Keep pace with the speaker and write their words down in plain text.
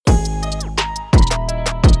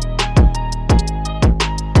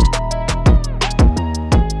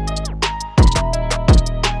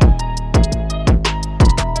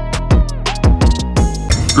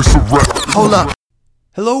Hold up.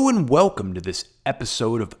 Hello and welcome to this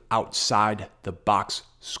episode of Outside the Box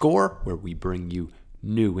Score, where we bring you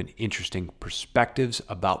new and interesting perspectives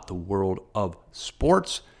about the world of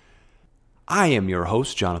sports. I am your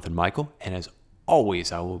host, Jonathan Michael, and as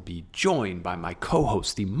always, I will be joined by my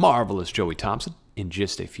co-host, the marvelous Joey Thompson, in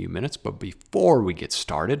just a few minutes. But before we get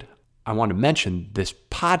started, I want to mention this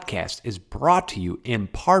podcast is brought to you in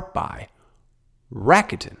part by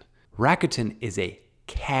Rakuten. Rakuten is a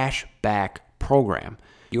cash back program.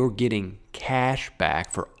 You're getting cash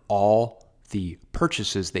back for all the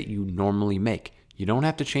purchases that you normally make. You don't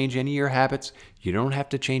have to change any of your habits. You don't have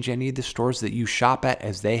to change any of the stores that you shop at,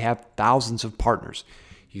 as they have thousands of partners.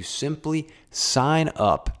 You simply sign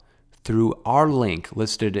up through our link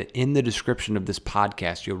listed in the description of this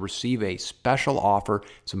podcast. You'll receive a special offer,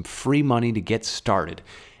 some free money to get started.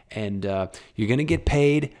 And you're going to get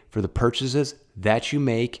paid for the purchases that you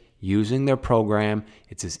make using their program.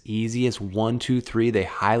 It's as easy as 1, 2, 3. They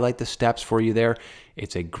highlight the steps for you there.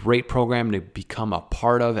 It's a great program to become a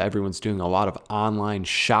part of. Everyone's doing a lot of online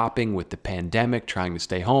shopping with the pandemic, trying to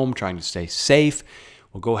stay home, trying to stay safe.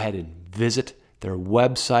 Well, go ahead and visit their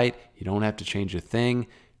website. You don't have to change a thing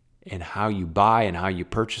in how you buy and how you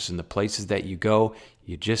purchase and the places that you go.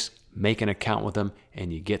 You just make an account with them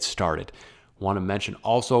and you get started. Want to mention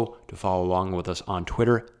also to follow along with us on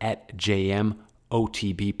Twitter at JMOTBpod,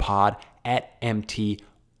 at MTOTBpod,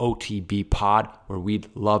 where we'd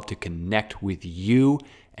love to connect with you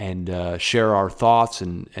and share our thoughts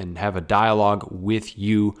and have a dialogue with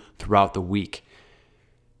you throughout the week.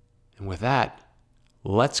 And with that,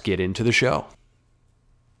 let's get into the show.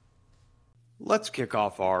 Let's kick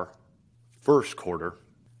off our first quarter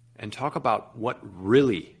and talk about what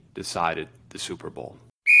really decided the Super Bowl.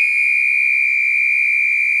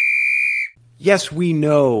 Yes, we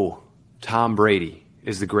know Tom Brady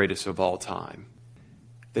is the greatest of all time.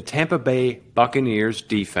 The Tampa Bay Buccaneers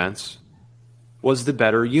defense was the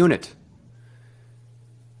better unit.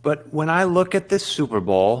 But when I look at this Super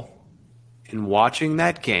Bowl and watching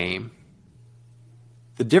that game,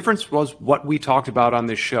 the difference was what we talked about on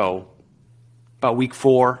this show about week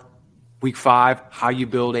 4, week 5, how you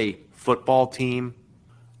build a football team.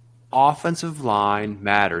 Offensive line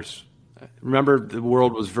matters. Remember, the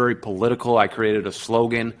world was very political. I created a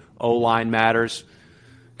slogan, O-line matters.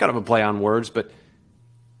 Kind of a play on words, but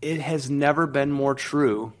it has never been more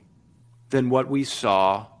true than what we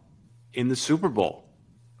saw in the Super Bowl.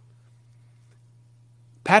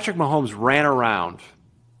 Patrick Mahomes ran around,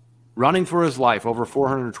 running for his life, over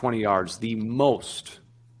 420 yards, the most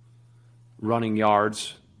running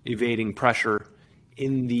yards, evading pressure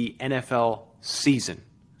in the NFL season.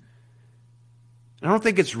 I don't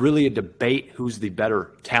think it's really a debate who's the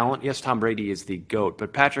better talent. Yes, Tom Brady is the GOAT,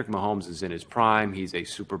 but Patrick Mahomes is in his prime. He's a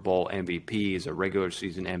Super Bowl MVP. He's a regular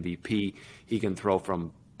season MVP. He can throw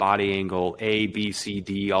from body angle A, B, C,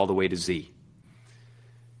 D, all the way to Z.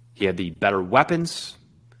 He had the better weapons.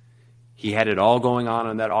 He had it all going on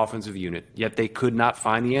in that offensive unit, yet they could not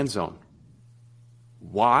find the end zone.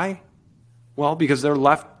 Why? Well, because their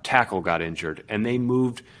left tackle got injured, and they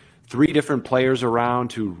moved 3 different players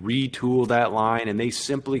around to retool that line, and they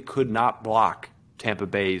simply could not block Tampa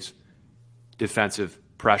Bay's defensive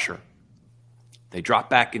pressure. They dropped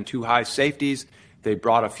back in 2 high safeties. They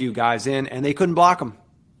brought a few guys in, and they couldn't block them.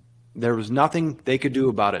 There was nothing they could do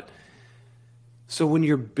about it. So when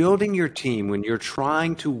you're building your team, when you're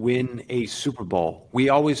trying to win a Super Bowl, we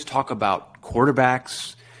always talk about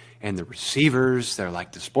quarterbacks and the receivers. They're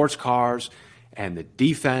like the sports cars. And the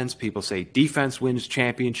defense, people say defense wins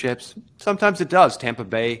championships. Sometimes it does. Tampa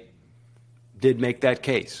Bay did make that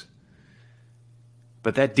case.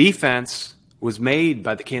 But that defense was made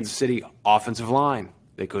by the Kansas City offensive line.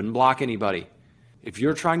 They couldn't block anybody. If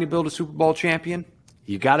you're trying to build a Super Bowl champion,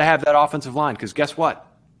 you got to have that offensive line, because guess what?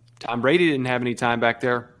 Tom Brady didn't have any time back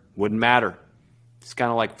there. Wouldn't matter. He's kind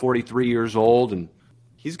of like 43 years old, and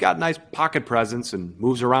he's got nice pocket presence and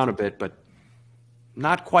moves around a bit, but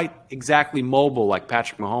not quite exactly mobile like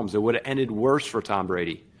Patrick Mahomes. It would have ended worse for Tom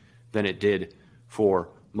Brady than it did for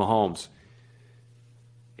Mahomes.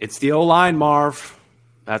 It's the O-line, Marv.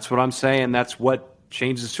 That's what I'm saying. That's what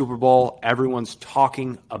changed the Super Bowl. Everyone's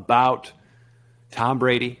talking about Tom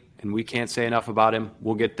Brady, and we can't say enough about him.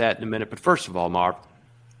 We'll get that in a minute. But first of all, Marv, I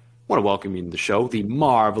want to welcome you to the show, the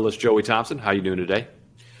marvelous Joey Thompson. How you doing today?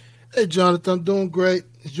 Hey, Jonathan. I'm doing great.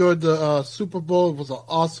 Enjoyed the Super Bowl. It was an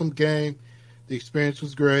awesome game. The experience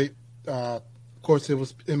was great. Of course, it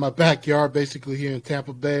was in my backyard, basically here in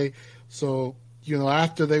Tampa Bay. So,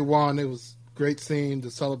 after they won, it was great seeing the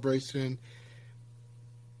celebration.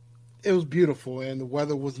 It was beautiful, and the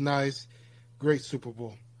weather was nice. Great Super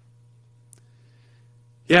Bowl.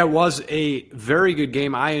 Yeah, it was a very good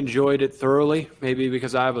game. I enjoyed it thoroughly, maybe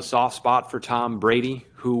because I have a soft spot for Tom Brady,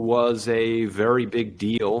 who was a very big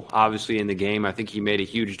deal, obviously, in the game. I think he made a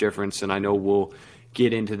huge difference, and I know we'll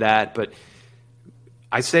get into that. But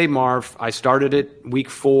I say, Marv, I started it week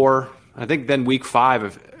 4. I think then week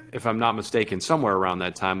 5, if I'm not mistaken, somewhere around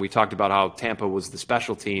that time, we talked about how Tampa was the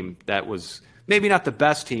special team that was maybe not the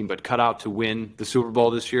best team, but cut out to win the Super Bowl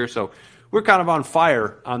this year. So we're kind of on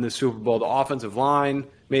fire on this Super Bowl. The offensive line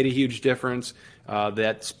made a huge difference.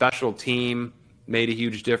 That special team made a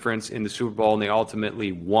huge difference in the Super Bowl, and they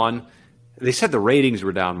ultimately won. They said the ratings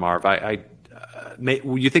were down, Marv.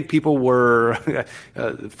 You think people were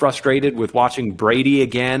frustrated with watching Brady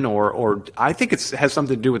again, or I think it has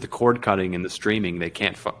something to do with the cord cutting and the streaming. They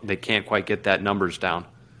can't quite get that numbers down.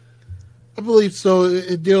 I believe so.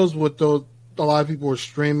 It deals with a lot of people were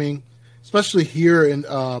streaming, especially here. And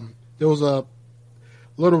there was a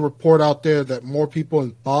little report out there that more people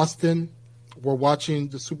in Boston were watching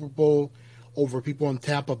the Super Bowl over people in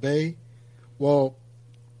Tampa Bay. Well,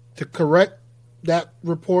 to correct that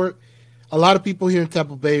report, a lot of people here in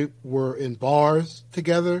Tampa Bay were in bars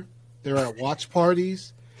together. They were at watch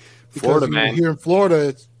parties. Because Florida, man. Here in Florida,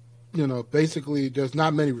 it's, basically there's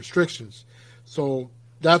not many restrictions. So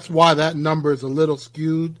that's why that number is a little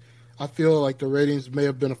skewed. I feel like the ratings may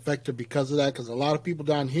have been affected because of that, because a lot of people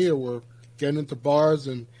down here were getting into bars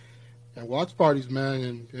and watch parties, man.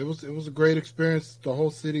 And it was a great experience. The whole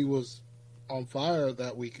city was on fire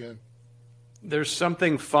that weekend. There's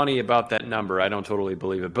something funny about that number. I don't totally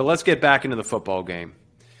believe it. But let's get back into the football game.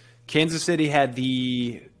 Kansas City had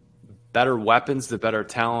the better weapons, the better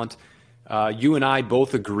talent. You and I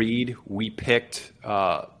both agreed. We picked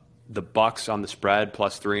the Bucks on the spread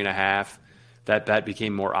plus 3.5. That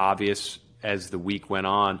became more obvious as the week went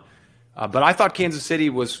on. But I thought Kansas City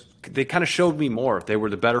they kind of showed me more. They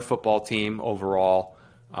were the better football team overall.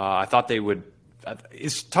 I thought they would.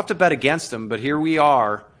 It's tough to bet against them, but here we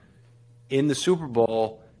are in the Super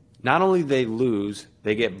Bowl. Not only they lose,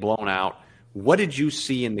 they get blown out. What did you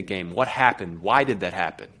see in the game? What happened? Why did that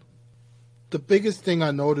happen? The biggest thing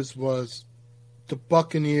I noticed was the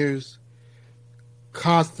Buccaneers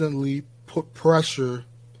constantly put pressure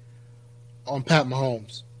on Pat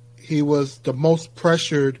Mahomes. He was the most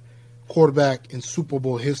pressured quarterback in Super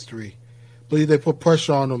Bowl history. I believe they put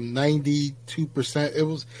pressure on him 92%.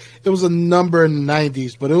 It was a number in the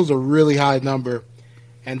 90s, but it was a really high number,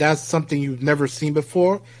 and that's something you've never seen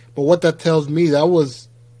before. But what that tells me, that was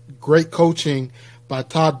great coaching by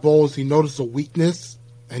Todd Bowles. He noticed a weakness,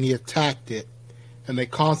 and he attacked it. And they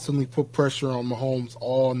constantly put pressure on Mahomes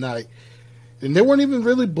all night. And they weren't even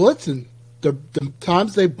really blitzing. The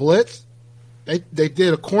times they blitzed, they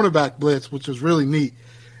did a cornerback blitz, which was really neat.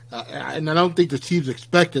 And I don't think the Chiefs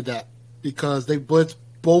expected that because they blitzed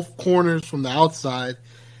both corners from the outside,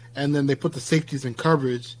 and then they put the safeties in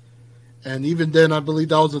coverage. And even then, I believe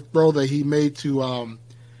that was a throw that he made to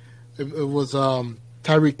it was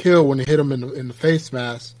Tyreek Hill when he hit him in the face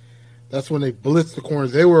mask. That's when they blitzed the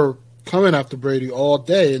corners. They were coming after Brady all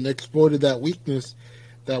day and exploited that weakness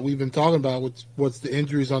that we've been talking about, which was the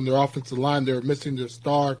injuries on their offensive line. They were missing their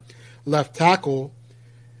star left tackle,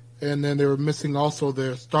 and then they were missing also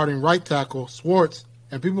their starting right tackle, Schwartz.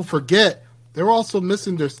 And people forget they were also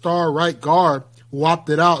missing their star right guard, who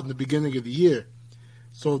opted out in the beginning of the year.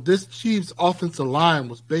 So this Chiefs offensive line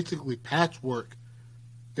was basically patchwork.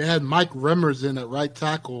 They had Mike Remmers in at right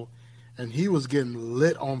tackle, and he was getting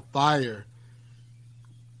lit on fire.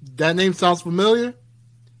 That name sounds familiar?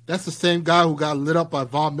 That's the same guy who got lit up by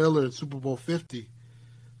Von Miller in Super Bowl 50.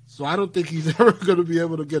 So I don't think he's ever going to be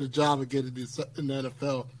able to get a job again in the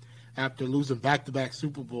NFL after losing back-to-back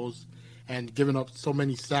Super Bowls and giving up so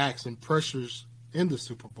many sacks and pressures in the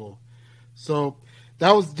Super Bowl. So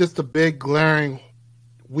that was just a big glaring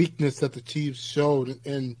weakness that the Chiefs showed.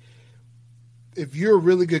 And if you're a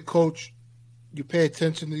really good coach, you pay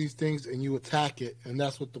attention to these things and you attack it, and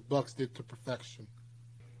that's what the Bucs did to perfection.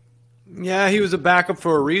 Yeah, he was a backup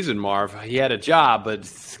for a reason, Marv. He had a job, but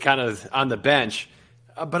it's kind of on the bench.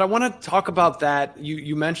 But I want to talk about that.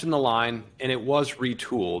 You mentioned the line, and it was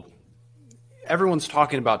retooled. Everyone's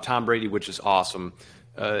talking about Tom Brady, which is awesome,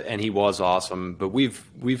 and he was awesome. But we've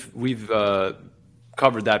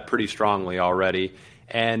covered that pretty strongly already.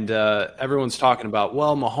 And everyone's talking about,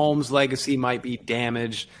 well, Mahomes' legacy might be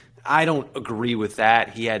damaged. I don't agree with that.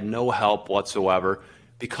 He had no help whatsoever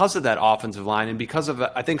because of that offensive line and because of,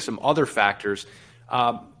 I think, some other factors.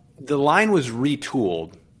 The line was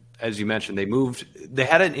retooled, as you mentioned. They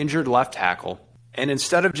had an injured left tackle, and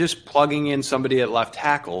instead of just plugging in somebody at left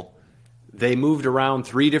tackle, they moved around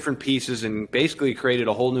 3 different pieces and basically created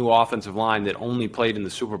a whole new offensive line that only played in the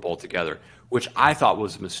Super Bowl together. which I thought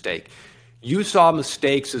was a mistake. You saw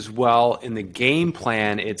mistakes as well in the game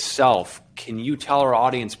plan itself. Can you tell our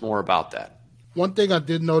audience more about that? One thing I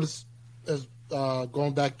did notice as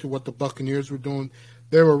going back to what the Buccaneers were doing,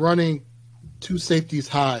 they were running two safeties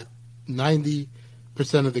high 90%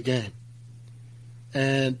 of the game.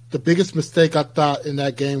 And the biggest mistake I thought in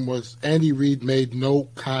that game was Andy Reid made no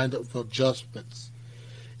kind of adjustments.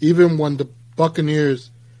 Even when the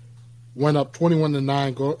Buccaneers went up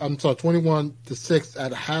 21-6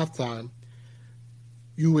 at halftime,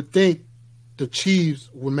 you would think the Chiefs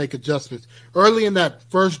would make adjustments. Early in that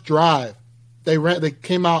first drive, they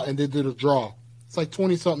came out and they did a draw. It's like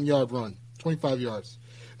 20-something yard run, 25 yards.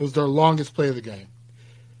 It was their longest play of the game.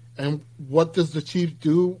 And what does the Chiefs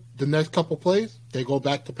do the next couple plays? They go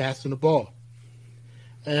back to passing the ball.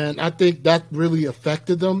 And I think that really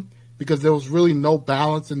affected them because there was really no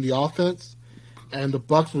balance in the offense. And the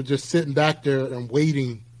Bucs were just sitting back there and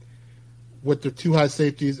waiting with their two high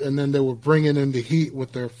safeties, and then they were bringing in the heat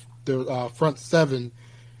with their front seven,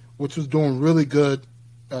 which was doing really good,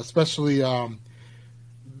 especially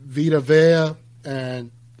Vita Vea and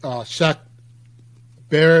Shaq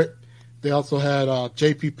Barrett. They also had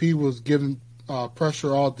JPP was giving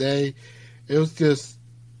pressure all day. It was just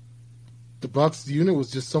the Bucs unit was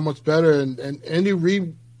just so much better, and Andy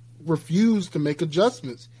Reid refused to make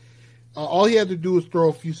adjustments. All he had to do was throw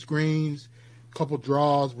a few screens, a couple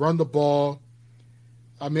draws, run the ball.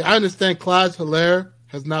 I mean, I understand Clyde Hilaire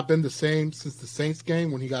has not been the same since the Saints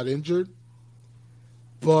game when he got injured,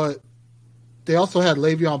 but they also had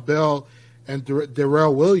Le'Veon Bell and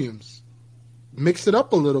Darrell Williams. Mix it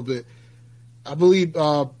up a little bit. I believe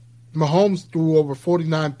Mahomes threw over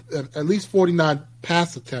at least 49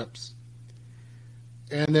 pass attempts.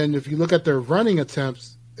 And then if you look at their running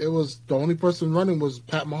attempts, it was the only person running was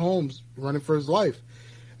Pat Mahomes running for his life.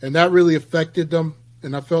 And that really affected them.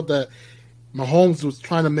 And I felt that Mahomes was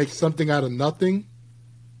trying to make something out of nothing.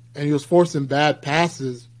 And he was forcing bad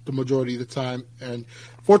passes the majority of the time. And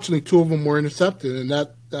fortunately, two of them were intercepted. And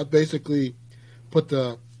that basically put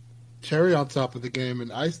the cherry on top of the game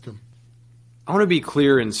and iced him. I want to be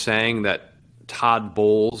clear in saying that Todd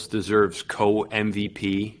Bowles deserves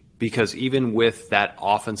co-MVP because even with that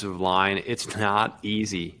offensive line, it's not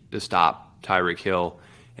easy to stop Tyreek Hill,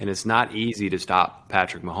 and it's not easy to stop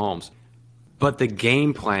Patrick Mahomes. But the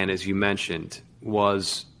game plan, as you mentioned,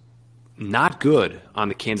 was not good on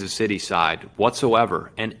the Kansas City side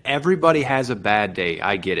whatsoever, and everybody has a bad day.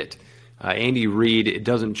 I get it. Andy Reid, it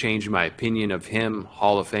doesn't change my opinion of him,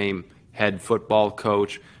 Hall of Fame head football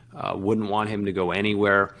coach. Wouldn't want him to go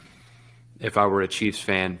anywhere if I were a Chiefs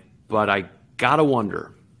fan. But I got to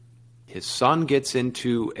wonder, his son gets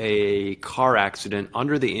into a car accident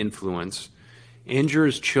under the influence,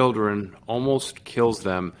 injures children, almost kills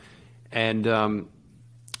them, and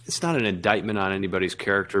it's not an indictment on anybody's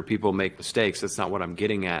character. People make mistakes. That's not what I'm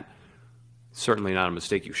getting at. Certainly not a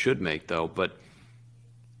mistake you should make, though. But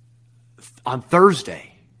on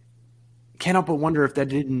Thursday, can't help but wonder if that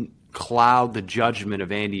didn't cloud the judgment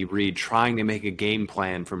of Andy Reid trying to make a game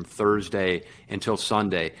plan from Thursday until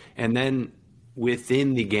Sunday. And then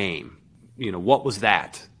within the game, what was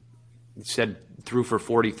that? He said threw for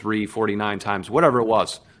 43, 49 times, whatever it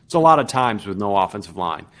was. It's a lot of times with no offensive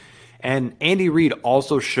line. And Andy Reid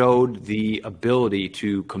also showed the ability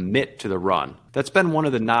to commit to the run. That's been one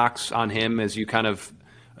of the knocks on him, as you kind of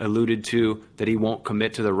alluded to, that he won't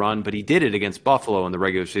commit to the run, but he did it against Buffalo in the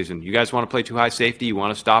regular season. You guys want to play too high safety? You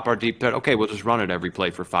want to stop our deep threat? Okay, we'll just run it every play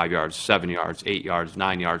for 5 yards, 7 yards, 8 yards,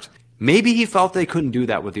 9 yards. Maybe he felt they couldn't do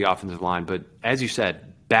that with the offensive line, but as you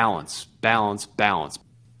said, balance, balance, balance.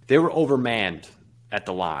 They were overmanned at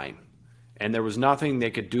the line, and there was nothing they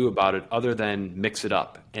could do about it other than mix it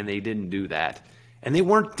up, and they didn't do that. And they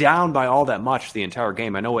weren't down by all that much the entire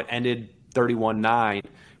game. I know it ended 31-9,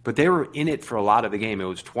 but they were in it for a lot of the game. It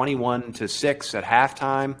was 21-6 at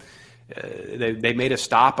halftime. They made a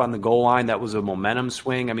stop on the goal line. That was a momentum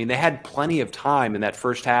swing. I mean, they had plenty of time in that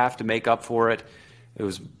first half to make up for it.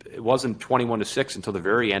 It wasn't 21-6 until the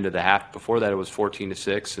very end of the half. Before that, it was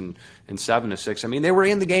 14-6 and 7-6. I mean, they were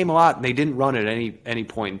in the game a lot, and they didn't run at any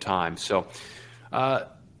point in time. So,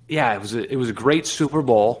 it was a great Super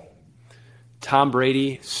Bowl. Tom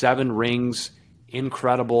Brady, 7 rings,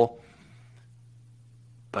 incredible.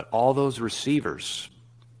 But all those receivers,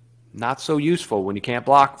 not so useful when you can't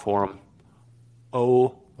block for them.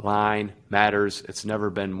 O-line matters. It's never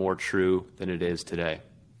been more true than it is today.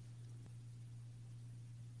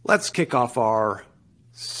 Let's kick off our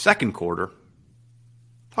second quarter.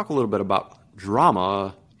 Talk a little bit about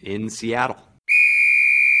drama in Seattle.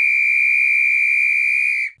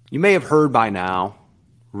 You may have heard by now,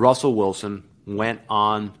 Russell Wilson went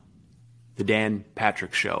on The Dan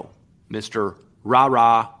Patrick Show. Mr.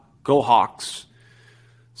 Rah-Rah, Go Hawks,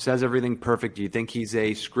 says everything perfect. You think he's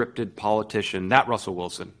a scripted politician. That Russell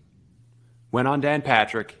Wilson went on Dan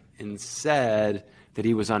Patrick and said that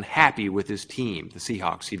he was unhappy with his team, the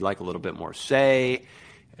Seahawks. He'd like a little bit more say.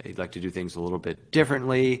 He'd like to do things a little bit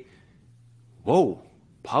differently. Whoa,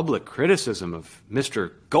 public criticism of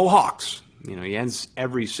Mr. Go Hawks. You know, he ends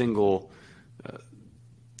every single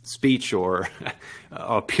speech or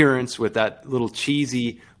appearance with that little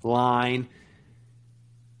cheesy line.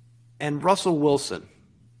 And Russell Wilson,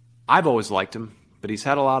 I've always liked him, but he's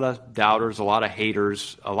had a lot of doubters, a lot of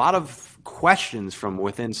haters, a lot of questions from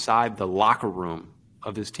within inside the locker room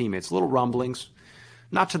of his teammates. Little rumblings,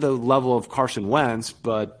 not to the level of Carson Wentz,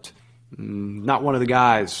 but not one of the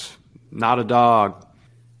guys, not a dog.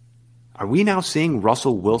 Are we now seeing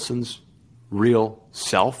Russell Wilson's real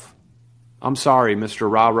self? I'm sorry,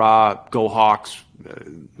 Mr. Rah-Rah, Go Hawks,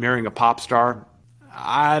 marrying a pop star.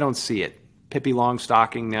 I don't see it. Pippi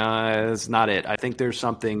Longstocking, no, that's not it. I think there's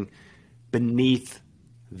something beneath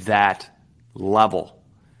that level.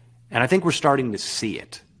 And I think we're starting to see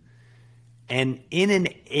it. And in an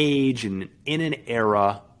age and in an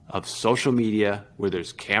era of social media where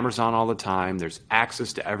there's cameras on all the time, there's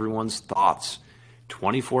access to everyone's thoughts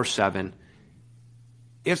 24/7,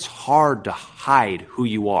 it's hard to hide who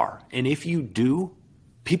you are. And if you do,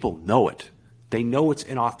 people know it. They know it's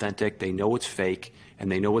inauthentic, they know it's fake,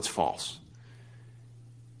 and they know it's false.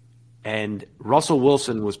 And Russell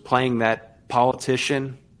Wilson was playing that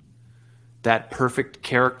politician, that perfect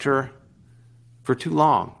character for too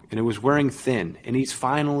long. And it was wearing thin. And he's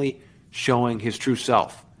finally showing his true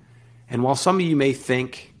self. And while some of you may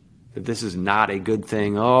think that this is not a good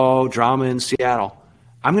thing, oh, drama in Seattle,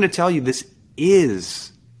 I'm going to tell you this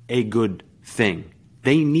is a good thing.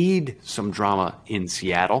 They need some drama in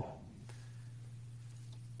Seattle.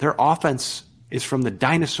 Their offense is from the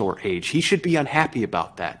dinosaur age. He should be unhappy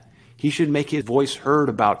about that. He should make his voice heard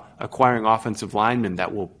about acquiring offensive linemen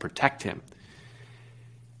that will protect him.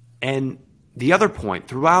 And the other point,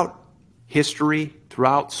 throughout history,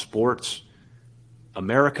 throughout sports,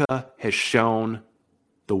 America has shown,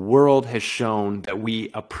 the world has shown that we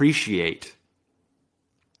appreciate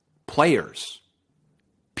players,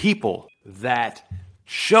 people that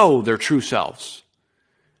show their true selves.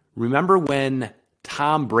 Remember when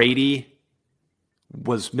Tom Brady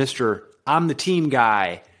was Mr. I'm the team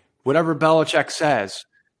guy, whatever Belichick says.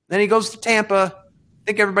 Then he goes to Tampa. I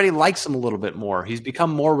think everybody likes him a little bit more. He's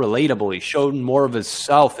become more relatable. He's shown more of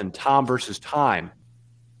himself in Tom versus Time.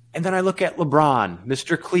 And then I look at LeBron,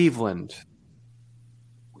 Mr. Cleveland.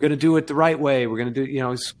 We're going to do it the right way. We're going to do,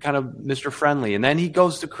 he's kind of Mr. Friendly. And then he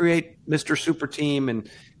goes to create Mr. Super Team, and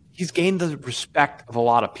he's gained the respect of a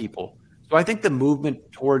lot of people. So I think the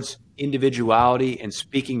movement towards individuality and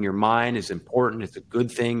speaking your mind is important. It's a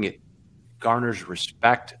good thing. It garners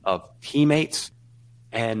respect of teammates.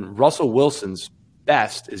 And Russell Wilson's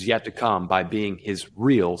best is yet to come by being his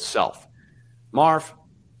real self. Marv,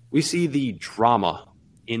 we see the drama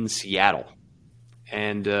in Seattle.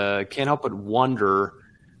 And can't help but wonder,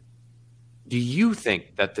 do you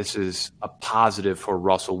think that this is a positive for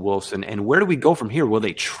Russell Wilson? And where do we go from here? Will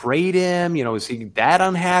they trade him? Is he that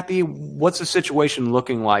unhappy? What's the situation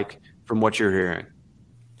looking like from what you're hearing?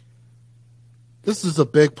 This is a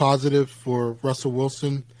big positive for Russell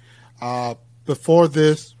Wilson. Before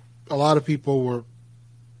this, a lot of people were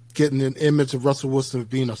getting an image of Russell Wilson as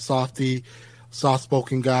being a softy,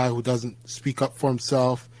 soft-spoken guy who doesn't speak up for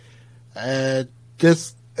himself. And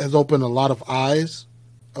this has opened a lot of eyes.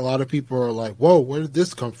 A lot of people are like, whoa, where did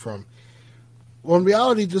this come from? Well, in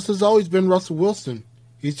reality, this has always been Russell Wilson.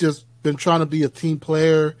 He's just been trying to be a team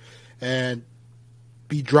player and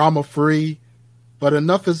be drama-free. But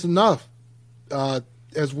enough is enough.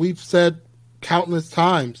 As we've said countless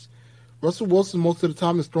times, Russell Wilson most of the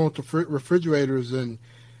time is thrown to refrigerators and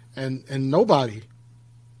nobody.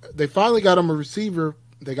 They finally got him a receiver.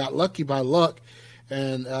 They got lucky by luck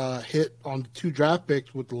and hit on the 2 draft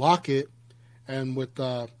picks with Lockett and with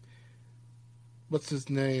what's his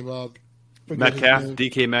name? Metcalf,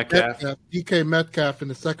 DK Metcalf. DK Metcalf in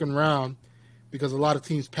the second round because a lot of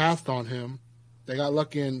teams passed on him. They got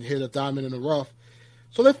lucky and hit a diamond in the rough.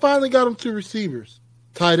 So they finally got him 2 receivers.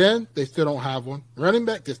 Tight end, they still don't have one. Running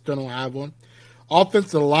back, they still don't have one.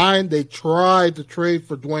 Offensive line, they tried to trade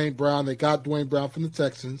for Dwayne Brown. They got Dwayne Brown from the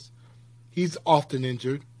Texans. He's often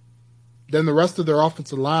injured. Then the rest of their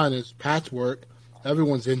offensive line is patchwork.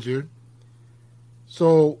 Everyone's injured.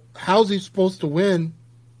 So how's he supposed to win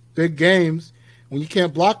big games when you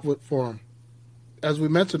can't block for him? As we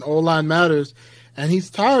mentioned, O-line matters, and he's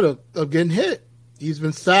tired of getting hit. He's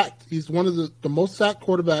been sacked. He's one of the most sacked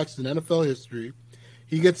quarterbacks in NFL history.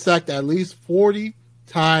 He gets sacked at least 40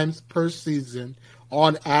 times per season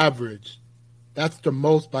on average. That's the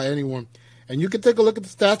most by anyone. And you can take a look at the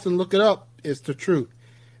stats and look it up. It's the truth.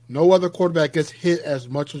 No other quarterback gets hit as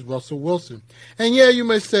much as Russell Wilson. And yeah, you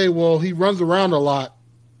may say, well, he runs around a lot.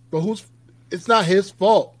 But it's not his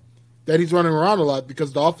fault that he's running around a lot,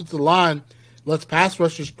 because the offensive line lets pass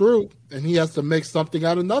rushers through, and he has to make something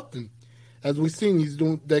out of nothing. As we've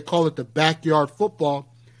seen, they call it the backyard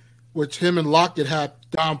football, which him and Lockett have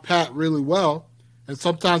down pat really well. And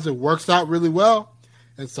sometimes it works out really well,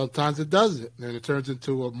 and sometimes it doesn't. And it turns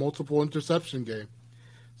into a multiple interception game.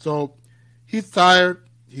 So he's tired.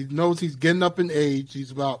 He knows he's getting up in age. He's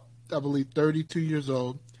about, I believe, 32 years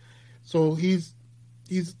old. So he's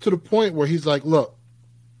to the point where he's like, look,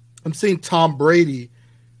 I'm seeing Tom Brady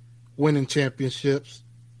winning championships.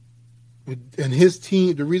 And his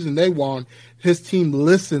team, the reason they won, his team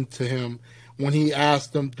listened to him when he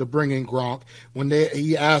asked them to bring in Gronk, when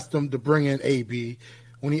he asked them to bring in AB,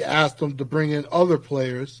 when he asked them to bring in other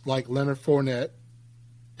players like Leonard Fournette.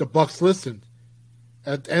 The Bucs listened.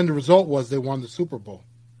 At the end, the result was they won the Super Bowl.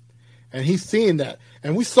 And he's seeing that.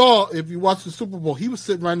 And we saw, if you watch the Super Bowl, he was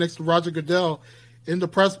sitting right next to Roger Goodell in the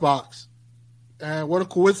press box. And what a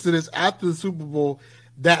coincidence, after the Super Bowl,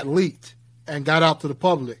 that leaked and got out to the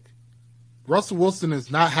public. Russell Wilson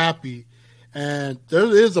is not happy, and there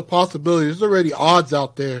is a possibility. There's already odds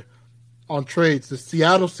out there on trades. The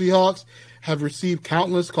Seattle Seahawks have received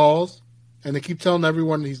countless calls, and they keep telling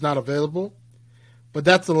everyone he's not available. But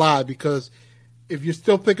that's a lie, because if you're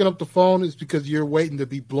still picking up the phone, it's because you're waiting to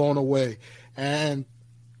be blown away. And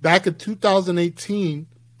back in 2018,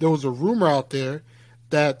 there was a rumor out there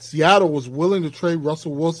that Seattle was willing to trade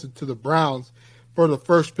Russell Wilson to the Browns for the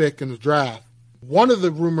first pick in the draft. One of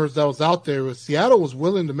the rumors that was out there was Seattle was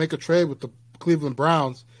willing to make a trade with the Cleveland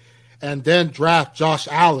Browns and then draft Josh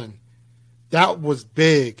Allen. That was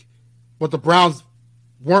big, but the Browns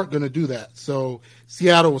weren't going to do that. So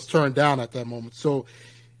Seattle was turned down at that moment. So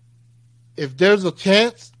if there's a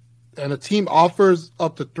chance and a team offers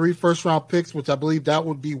up to 3 first-round picks, which I believe that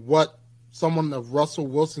would be what someone of Russell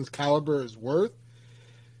Wilson's caliber is worth,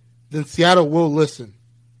 then Seattle will listen.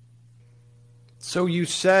 So you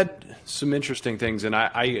said some interesting things, and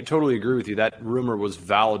I totally agree with you. That rumor was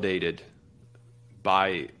validated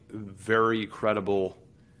by very credible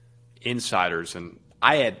insiders, and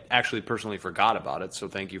I had actually personally forgot about it, so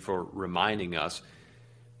thank you for reminding us.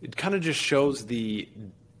 It kind of just shows the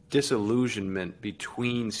disillusionment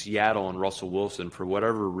between Seattle and Russell Wilson. For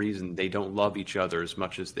whatever reason, they don't love each other as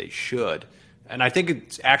much as they should. And I think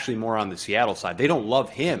it's actually more on the Seattle side. They don't love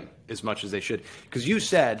him as much as they should. Because you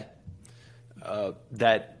said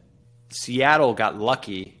that Seattle got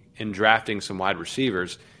lucky in drafting some wide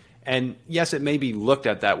receivers. And yes, it may be looked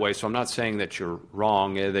at that way, so I'm not saying that you're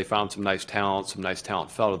wrong. They found some nice talent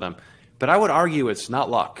fell to them. But I would argue it's not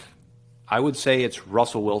luck. I would say it's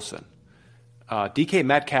Russell Wilson. DK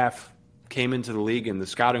Metcalf came into the league, and the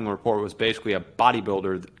scouting report was basically a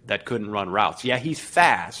bodybuilder that couldn't run routes. Yeah, he's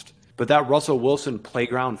fast, but that Russell Wilson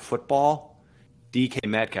playground football, DK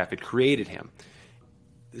Metcalf, it created him.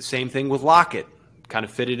 The same thing with Lockett. Kind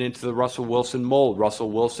of fitted into the Russell Wilson mold. Russell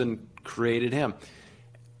Wilson created him.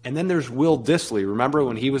 And then there's Will Dissly. Remember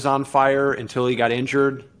when he was on fire until he got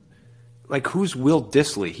injured? Like, who's Will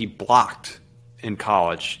Dissly? He blocked in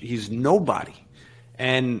college. He's nobody.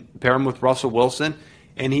 And pair him with Russell Wilson,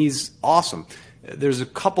 and he's awesome. There's a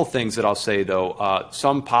couple things that I'll say, though,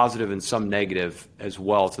 some positive and some negative as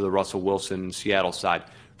well to the Russell Wilson Seattle side.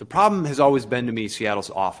 The problem has always been, to me, Seattle's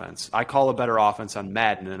offense. I call a better offense on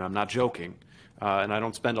Madden, and I'm not joking. And I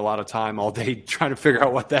don't spend a lot of time all day trying to figure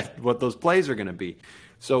out what those plays are going to be.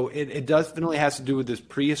 So it definitely has to do with this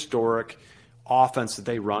prehistoric offense that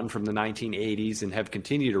they run from the 1980s and have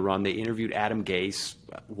continued to run. They interviewed Adam Gase.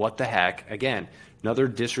 What the heck? Again, another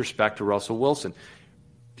disrespect to Russell Wilson.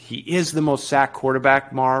 He is the most sacked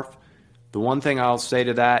quarterback, Marv. The one thing I'll say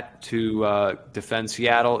to that to defend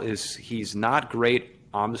Seattle is he's not great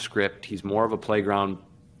on the script. He's more of a playground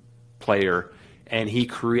player, and he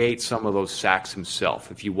creates some of those sacks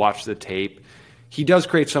himself. If you watch the tape, he does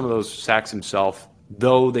create some of those sacks himself,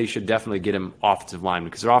 though they should definitely get him offensive line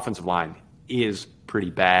because their offensive line is pretty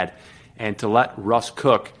bad. And to let Russ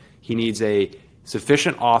cook, he needs a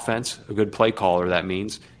sufficient offense, a good play caller, that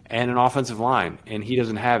means, and an offensive line. And he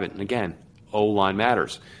doesn't have it. And again, O-line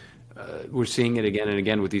matters. We're seeing it again and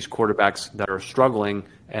again with these quarterbacks that are struggling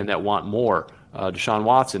and that want more. Deshaun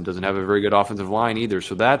Watson doesn't have a very good offensive line either.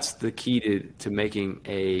 So that's the key to making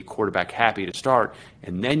a quarterback happy to start.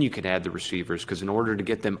 And then you can add the receivers because in order to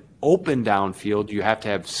get them open downfield, you have to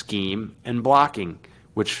have scheme and blocking,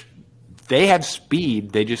 which they have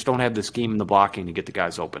speed. They just don't have the scheme and the blocking to get the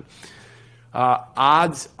guys open.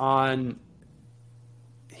 Odds on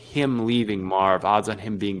him leaving, Marv, odds on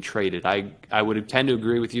him being traded. I would tend to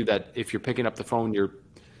agree with you that if you're picking up the phone,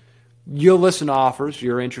 you'll listen to offers.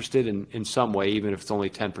 You're interested in some way, even if it's only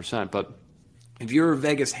 10%. But if you're a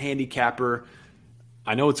Vegas handicapper,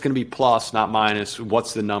 I know it's going to be plus, not minus.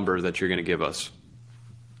 What's the number that you're going to give us?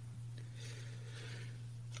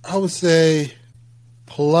 I would say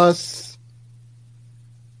plus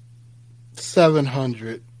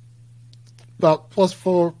 700. About plus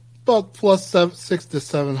 6 to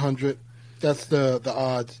 700. That's the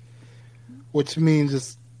odds, which means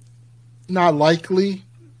it's not likely,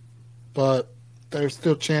 but there's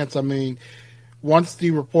still chance. I mean, once the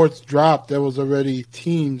reports dropped, there was already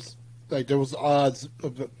teams, like there was odds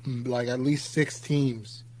of like at least 6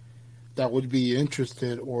 teams that would be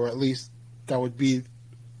interested, or at least that would be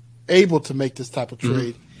able to make this type of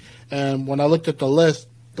trade. Mm-hmm. And when I looked at the list,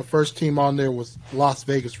 the first team on there was Las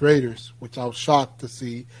Vegas Raiders, which I was shocked to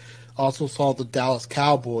see. Also saw the Dallas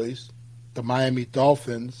Cowboys, the Miami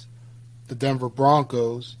Dolphins, the Denver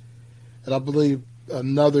Broncos, and I believe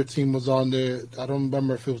another team was on there. I don't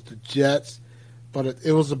remember if it was the Jets, but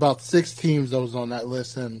it was about 6 teams that was on that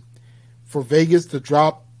list. And for Vegas to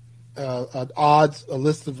drop a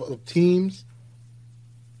list of teams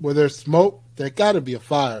where there's smoke, there got to be a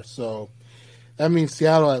fire. So that means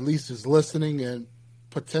Seattle at least is listening, and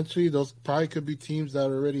potentially those probably could be teams that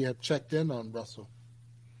already have checked in on Russell.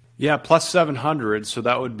 Yeah, plus 700. So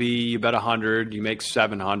that would be, you bet 100, you make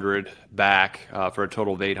 700 back for a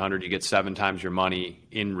total of 800. You get 7 times your money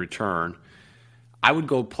in return. I would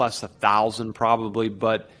go plus 1,000 probably,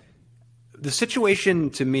 but the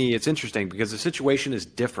situation to me, it's interesting because the situation is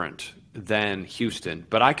different than Houston.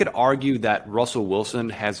 But I could argue that Russell Wilson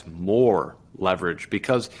has more leverage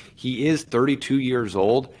because he is 32 years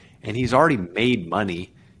old and he's already made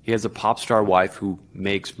money. He has a pop star wife who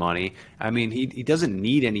makes money. I mean, he doesn't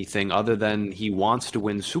need anything other than he wants to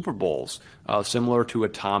win Super Bowls, similar to a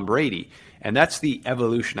Tom Brady. And that's the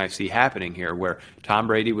evolution I see happening here, where Tom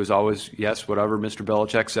Brady was always, yes, whatever Mr.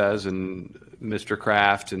 Belichick says, and Mr.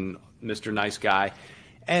 Kraft and Mr. Nice Guy.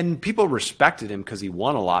 And people respected him because he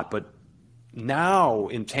won a lot. But now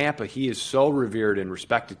in Tampa, he is so revered and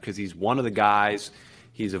respected because he's one of the guys.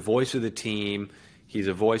 He's a voice of the team. He's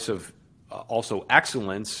a voice of also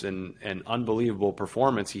excellence and unbelievable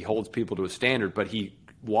performance. He holds people to a standard, but he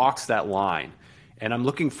walks that line. And I'm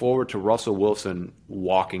looking forward to Russell Wilson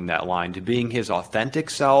walking that line, to being his authentic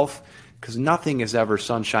self, because nothing is ever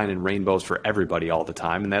sunshine and rainbows for everybody all the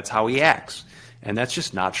time, and that's how he acts. And that's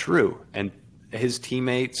just not true. And his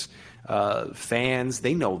teammates, fans,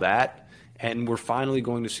 they know that. And we're finally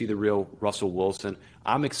going to see the real Russell Wilson.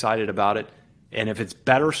 I'm excited about it. And if it's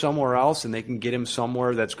better somewhere else and they can get him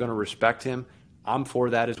somewhere that's going to respect him, I'm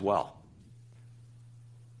for that as well.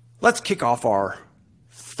 Let's kick off our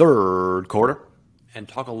third quarter and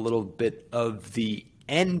talk a little bit of the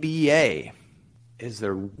NBA. Is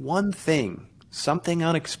there one thing, something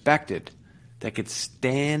unexpected, that could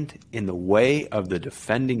stand in the way of the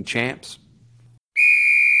defending champs?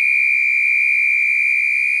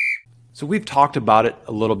 So we've talked about it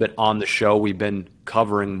a little bit on the show. We've been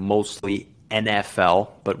covering mostly NFL,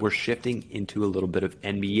 but we're shifting into a little bit of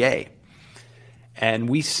NBA. And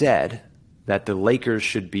we said that the Lakers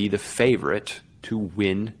should be the favorite to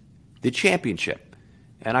win the championship.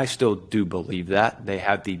 And I still do believe that. They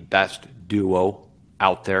have the best duo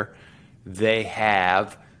out there. They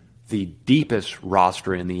have the deepest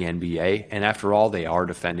roster in the NBA. And after all, they are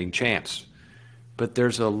defending champs. But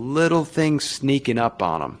there's a little thing sneaking up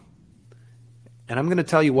on them. And I'm going to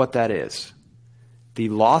tell you what that is. The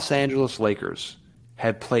Los Angeles Lakers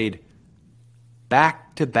had played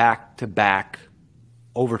back-to-back-to-back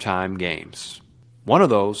overtime games. One of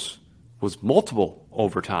those was multiple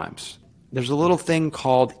overtimes. There's a little thing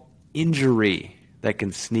called injury that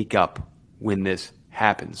can sneak up when this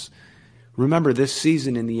happens. Remember, this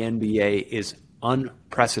season in the NBA is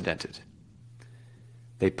unprecedented.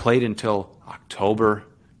 They played until October.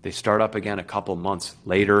 They start up again a couple months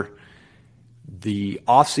later. The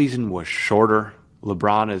offseason was shorter.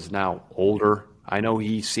 LeBron is now older. I know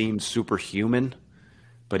he seems superhuman,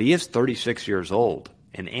 but he is 36 years old,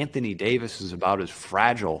 and Anthony Davis is about as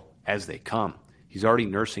fragile as they come. He's already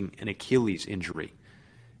nursing an Achilles injury.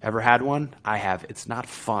 Ever had one? I have. It's not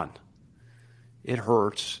fun. It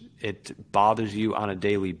hurts. It bothers you on a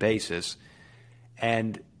daily basis.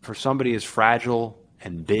 And for somebody as fragile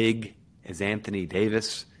and big as Anthony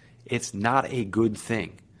Davis, it's not a good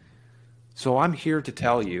thing. So I'm here to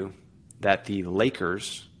tell you that the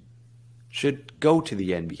Lakers should go to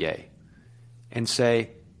the NBA and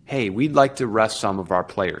say, hey, we'd like to rest some of our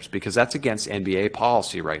players, because that's against NBA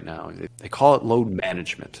policy right now. They call it load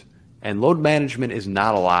management. And load management is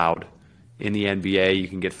not allowed in the NBA. You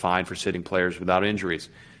can get fined for sitting players without injuries.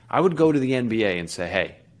 I would go to the NBA and say,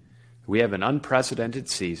 hey, we have an unprecedented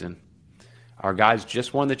season. Our guys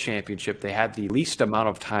just won the championship. They had the least amount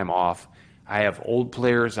of time off. I have old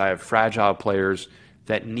players. I have fragile players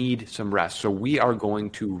that need some rest. So we are going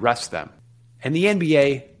to rest them. And the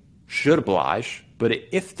NBA should oblige, but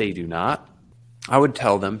if they do not, I would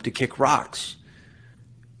tell them to kick rocks.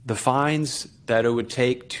 The fines that it would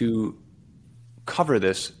take to cover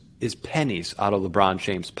this is pennies out of LeBron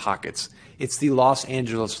James' pockets. It's the Los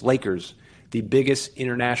Angeles Lakers, the biggest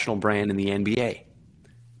international brand in the NBA.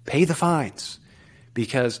 Pay the fines,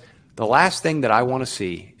 because the last thing that I want to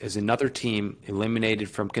see is another team eliminated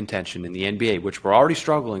from contention in the NBA, which we're already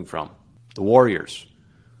struggling from. The Warriors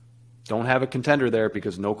don't have a contender there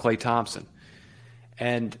because no Klay Thompson.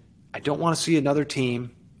 And I don't want to see another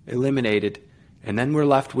team eliminated, and then we're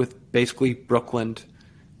left with basically Brooklyn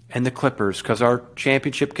and the Clippers, because our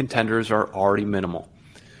championship contenders are already minimal.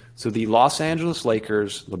 So the Los Angeles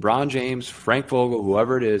Lakers, LeBron James, Frank Vogel,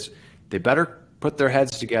 whoever it is, they better put their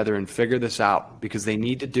heads together and figure this out, because they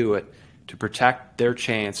need to do it to protect their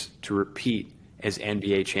chance to repeat as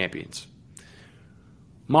NBA champions.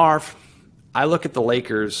 Marv, I look at the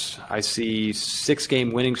Lakers. I see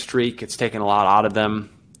 6-game winning streak. It's taken a lot out of them.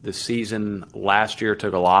 The season last year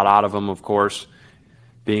took a lot out of them, of course,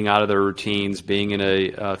 being out of their routines, being in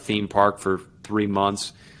a theme park for 3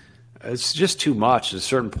 months. It's just too much. At a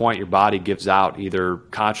certain point, your body gives out, either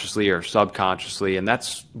consciously or subconsciously, and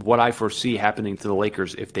that's what I foresee happening to the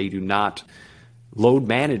Lakers if they do not load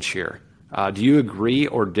manage here. Do you agree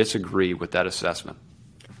or disagree with that assessment?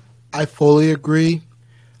 I fully agree.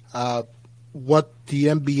 What the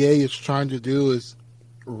NBA is trying to do is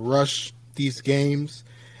rush these games,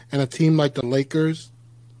 and a team like the Lakers,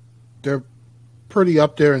 they're pretty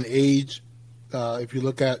up there in age. If you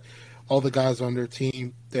look at all the guys on their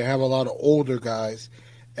team, they have a lot of older guys,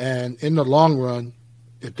 and in the long run,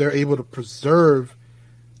 if they're able to preserve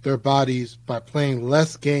their bodies by playing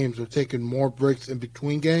less games or taking more breaks in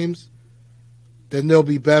between games, then they'll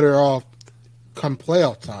be better off come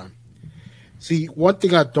playoff time. See, one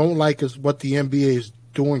thing I don't like is what the NBA is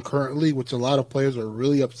doing currently, which a lot of players are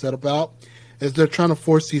really upset about, is they're trying to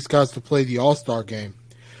force these guys to play the All-Star game.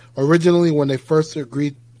 Originally, when they first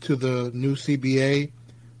agreed to the new CBA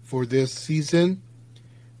for this season,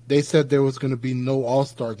 they said there was going to be no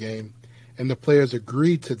All-Star game, and the players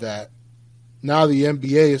agreed to that. Now the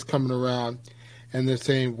NBA is coming around, and they're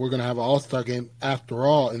saying we're going to have an All-Star game after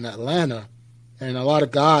all in Atlanta. And a lot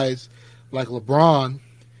of guys like LeBron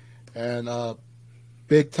and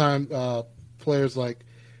big-time players like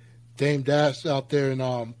Dame Dash out there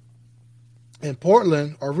in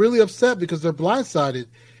Portland are really upset because they're blindsided.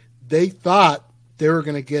 They thought they were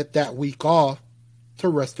going to get that week off to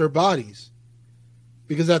rest their bodies.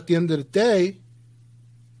 Because at the end of the day,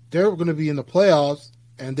 they're going to be in the playoffs,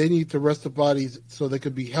 and they need to rest their bodies so they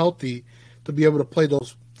could be healthy to be able to play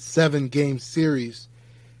those 7-game series.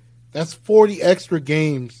 That's 40 extra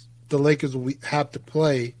games the Lakers will have to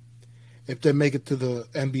play if they make it to the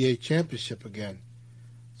NBA championship again.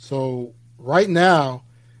 So right now,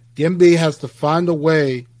 the NBA has to find a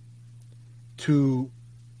way to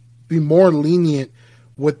be more lenient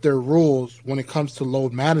with their rules when it comes to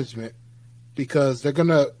load management, because they're going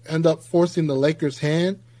to end up forcing the Lakers'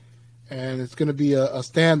 hand, and it's going to be a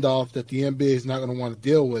standoff that the NBA is not going to want to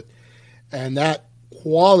deal with. And that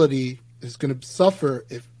quality is going to suffer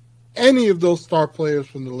if any of those star players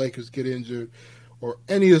from the Lakers get injured, or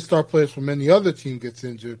any of the star players from any other team gets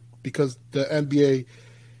injured, because the NBA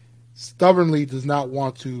stubbornly does not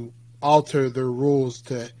want to alter their rules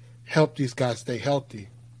to help these guys stay healthy.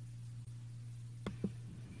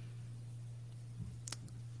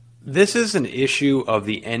 This is an issue of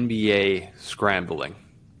the NBA scrambling.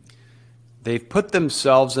 They've put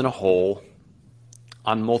themselves in a hole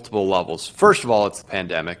on multiple levels. First of all, it's the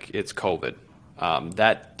pandemic. It's COVID.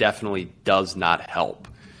 That definitely does not help.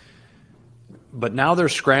 But now they're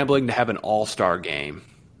scrambling to have an all-star game.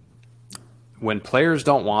 When players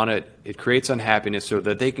don't want it, it creates unhappiness so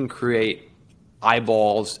that they can create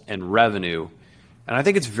eyeballs and revenue. And I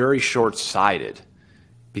think it's very short-sighted,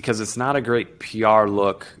 because it's not a great PR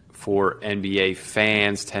look for NBA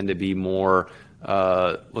fans. Tend to be more,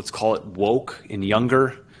 let's call it woke and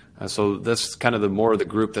younger. So that's kind of the more of the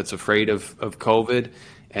group that's afraid of COVID.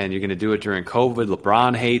 And you're going to do it during COVID.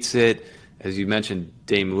 LeBron hates it. As you mentioned,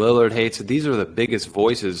 Dame Lillard hates it. These are the biggest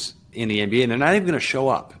voices in the NBA, and they're not even going to show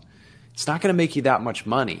up. It's not going to make you that much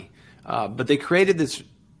money. But they created this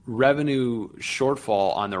revenue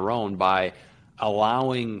shortfall on their own by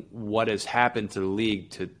allowing what has happened to the league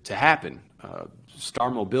to happen.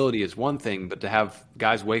 Star mobility is one thing, but to have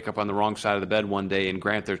guys wake up on the wrong side of the bed one day and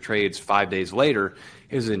grant their trades 5 days later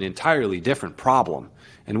is an entirely different problem.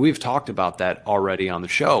 And we've talked about that already on the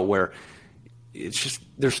show, where it's just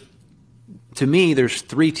there's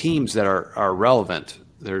 3 teams that are relevant.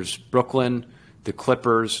 There's Brooklyn, the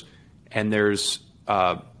Clippers, and there's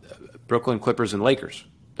Brooklyn, Clippers, and Lakers.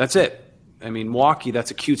 That's it. I mean, Milwaukee,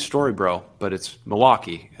 that's a cute story, bro, but it's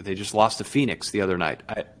Milwaukee. They just lost to Phoenix the other night.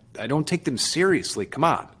 I don't take them seriously. Come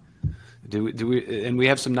on. Do we? And we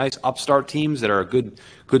have some nice upstart teams that are a good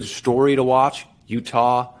story to watch.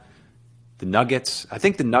 Utah, the Nuggets. I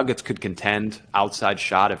think the Nuggets could contend outside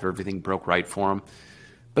shot if everything broke right for them.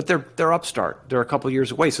 But they're upstart. They're a couple of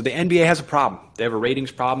years away. So the NBA has a problem. They have a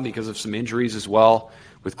ratings problem because of some injuries as well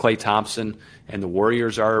with Klay Thompson, and the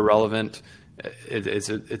Warriors are irrelevant. It's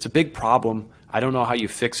a big problem. I don't know how you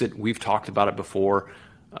fix it. We've talked about it before.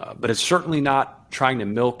 But it's certainly not trying to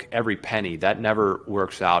milk every penny. That never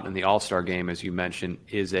works out. And the All-Star game, as you mentioned,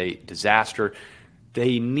 is a disaster.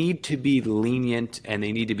 They need to be lenient and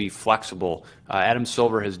they need to be flexible. Adam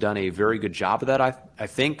Silver has done a very good job of that, I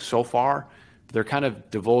think, so far. They're kind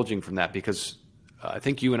of divulging from that because I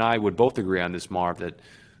think you and I would both agree on this, Marv, that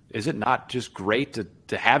is it not just great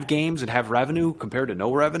to have games and have revenue compared to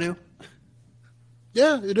no revenue?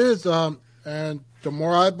 Yeah, it is. And the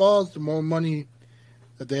more eyeballs, the more money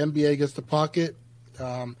that the NBA gets to pocket.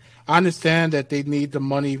 I understand that they need the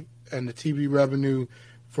money and the TV revenue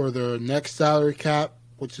for their next salary cap,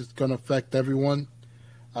 which is going to affect everyone.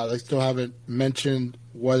 They still haven't mentioned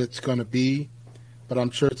what it's going to be, but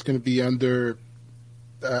I'm sure it's going to be under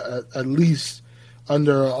at least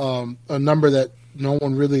under a number that no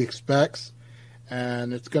one really expects,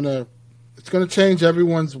 and it's going to change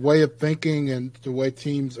everyone's way of thinking and the way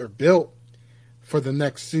teams are built for the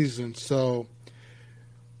next season. So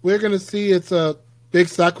we're going to see it's a big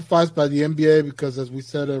sacrifice by the NBA because, as we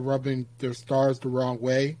said, they're rubbing their stars the wrong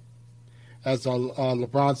way. As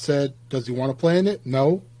LeBron said, does he want to play in it?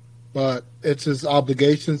 No. But it's his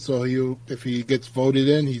obligation, so if he gets voted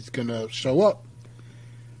in, he's going to show up.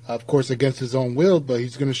 Of course, against his own will, but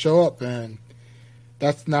he's going to show up, and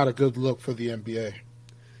that's not a good look for the NBA.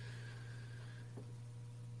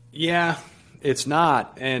 Yeah, it's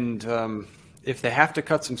not. And if they have to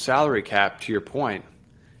cut some salary cap, to your point,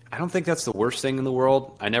 I don't think that's the worst thing in the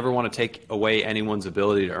world. I never want to take away anyone's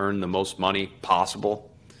ability to earn the most money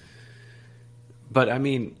possible. But, I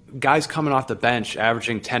mean, guys coming off the bench,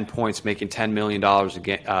 averaging 10 points, making $10 million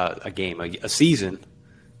a season,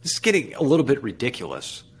 this is getting a little bit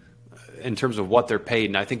ridiculous in terms of what they're paid.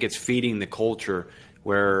 And I think it's feeding the culture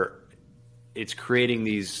where it's creating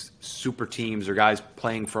these super teams or guys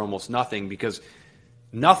playing for almost nothing because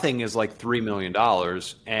nothing is like $3 million,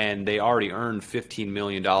 and they already earned $15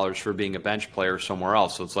 million for being a bench player somewhere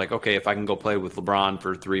else. So it's like, okay, if I can go play with LeBron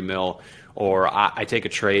for $3 million, or I take a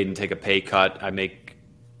trade and take a pay cut, I make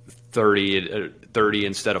 30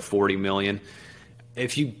 instead of $40 million.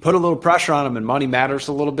 If you put a little pressure on them and money matters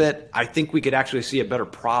a little bit, I think we could actually see a better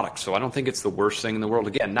product. So I don't think it's the worst thing in the world.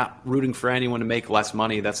 Again, not rooting for anyone to make less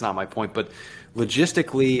money. That's not my point. But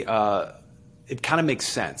logistically, it kind of makes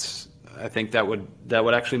sense. I think that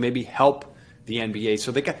would actually maybe help the NBA.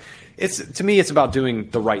 So to me, it's about doing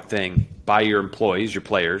the right thing by your employees, your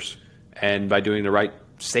players, and by doing the right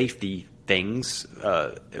safety things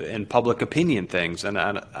and public opinion things. And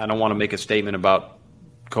I don't want to make a statement about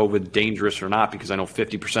COVID dangerous or not because I know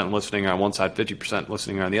 50% listening on one side, 50%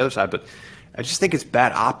 listening on the other side. But I just think it's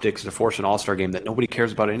bad optics to force an All-Star game that nobody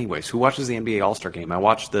cares about anyways. Who watches the NBA All-Star game? I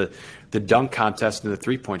watch the dunk contest and the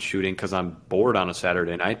three-point shooting because I'm bored on a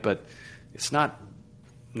Saturday night, but it's not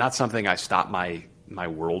something I stop my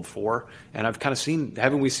world for. And I've kind of seen,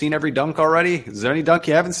 haven't we seen every dunk already? Is there any dunk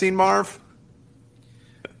you haven't seen, Marv?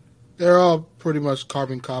 They're all pretty much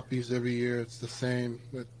carbon copies every year. It's the same.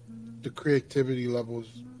 The creativity levels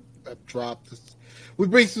have dropped. We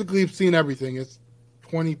basically have seen everything. It's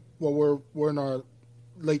 20. Well, we're in our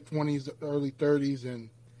late 20s, early 30s, and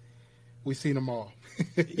we've seen them all.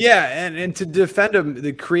 Yeah, and to defend them,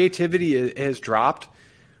 the creativity has dropped,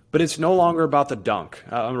 but it's no longer about the dunk.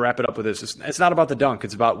 I'm going to wrap it up with this. It's not about the dunk.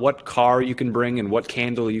 It's about what car you can bring and what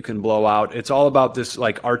candle you can blow out. It's all about this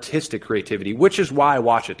like artistic creativity, which is why I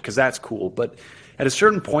watch it, because that's cool. But at a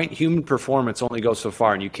certain point, human performance only goes so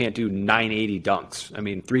far, and you can't do 980 dunks. I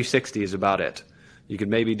mean, 360 is about it. You could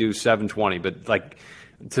maybe do 720, but like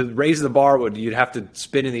to raise the bar, you'd have to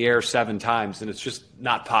spin in the air 7 times, and it's just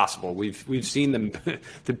not possible. We've seen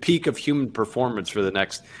the peak of human performance for the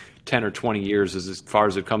next 10 or 20 years as far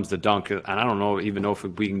as it comes to dunk, and I don't even know if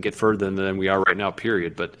we can get further than we are right now,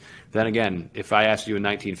 period. But then again, if I asked you in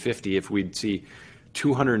 1950 if we'd see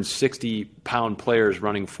 260-pound players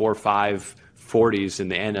running 4.5 40s in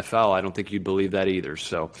the NFL, I don't think you'd believe that either.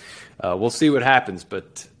 So we'll see what happens,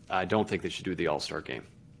 but I don't think they should do the All-Star game.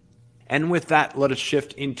 And with that, let us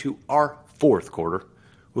shift into our fourth quarter.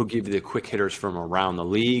 We'll give you the quick hitters from around the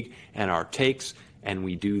league and our takes, and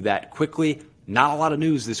we do that quickly. Not a lot of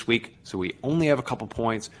news this week, so we only have a couple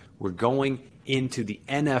points. We're going into the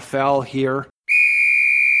NFL here.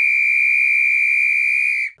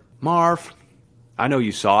 Marv, I know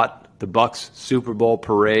you saw it. The Bucs Super Bowl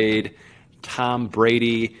parade. Tom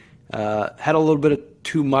Brady had a little bit of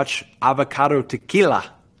too much avocado tequila,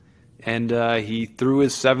 and he threw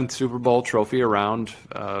his 7th Super Bowl trophy around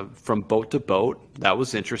from boat to boat. That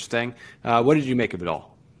was interesting. What did you make of it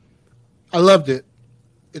all? I loved it.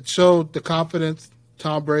 It showed the confidence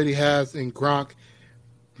Tom Brady has in Gronk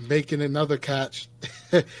making another catch.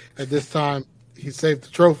 At this time, he saved the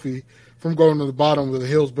trophy from going to the bottom of the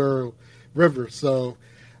Hillsborough River. So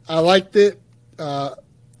I liked it. I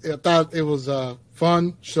thought it was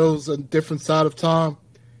fun. Shows a different side of Tom.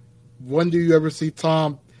 When do you ever see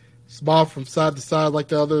Tom smile from side to side like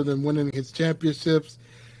the other than winning his championships?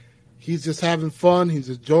 He's just having fun. He's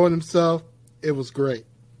enjoying himself. It was great.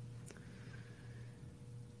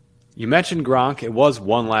 You mentioned Gronk. It was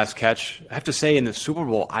one last catch. I have to say, in the Super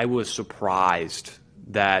Bowl, I was surprised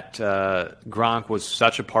that Gronk was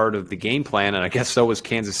such a part of the game plan, and I guess so was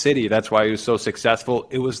Kansas City. That's why he was so successful.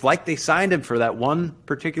 It was like they signed him for that one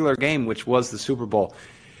particular game, which was the Super Bowl.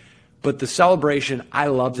 But the celebration, I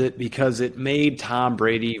loved it because it made Tom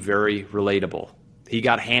Brady very relatable. He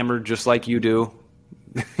got hammered just like you do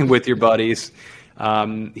with your buddies.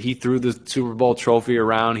 He threw the Super Bowl trophy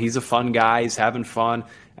around. He's a fun guy. He's having fun.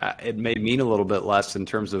 It may mean a little bit less in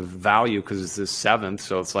terms of value because it's his 7th,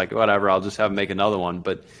 so it's like, whatever, I'll just have him make another one.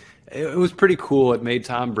 But it was pretty cool. It made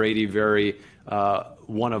Tom Brady very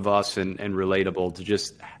one of us and relatable to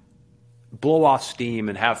just blow off steam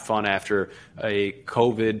and have fun after a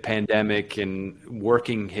COVID pandemic and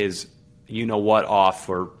working his you-know-what off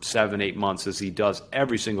for 7-8 months as he does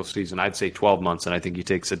every single season. I'd say 12 months, and I think he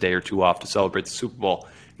takes a day or two off to celebrate the Super Bowl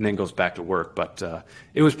and then goes back to work. But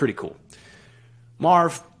it was pretty cool.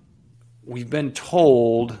 Marv, we've been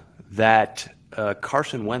told that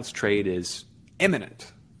Carson Wentz trade is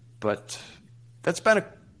imminent, but that's been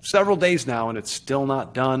several days now, and it's still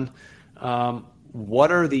not done.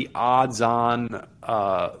 What are the odds-on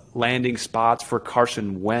landing spots for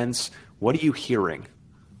Carson Wentz? What are you hearing?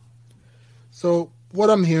 So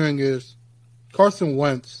what I'm hearing is Carson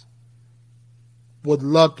Wentz would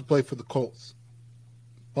love to play for the Colts,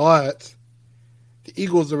 but the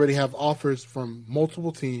Eagles already have offers from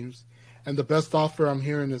multiple teams, and the best offer I'm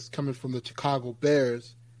hearing is coming from the Chicago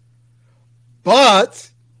Bears.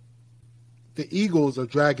 But the Eagles are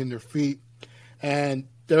dragging their feet, and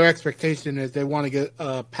their expectation is they want to get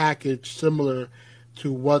a package similar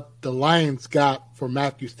to what the Lions got for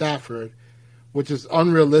Matthew Stafford, which is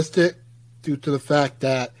unrealistic due to the fact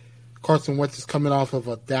that Carson Wentz is coming off of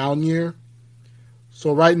a down year.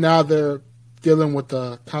 So right now they're dealing with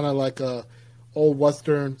a kind of like a old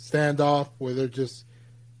Western standoff where they're just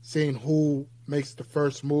seeing who makes the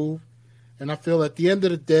first move. And I feel at the end of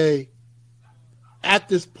the day, at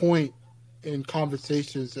this point in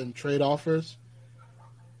conversations and trade offers,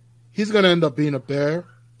 he's going to end up being a Bear.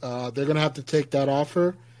 They're going to have to take that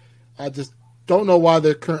offer. I just don't know why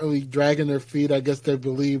they're currently dragging their feet. I guess they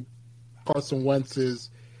believe Carson Wentz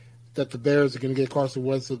that the Bears are going to get Carson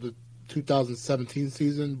Wentz of the 2017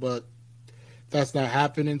 season, but that's not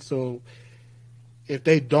happening. So if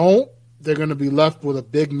they don't, they're going to be left with a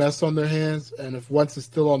big mess on their hands. And if Wentz is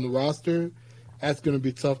still on the roster, that's going to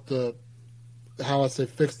be tough to,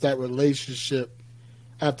 fix that relationship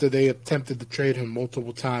after they attempted to trade him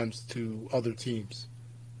multiple times to other teams.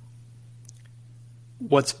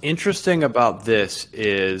 What's interesting about this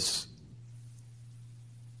is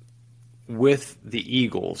with the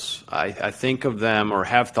Eagles, I think of them or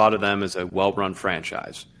have thought of them as a well-run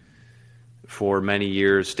franchise. For many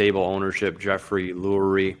years, stable ownership, Jeffrey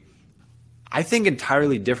Lurie. I think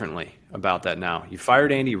entirely differently about that now. You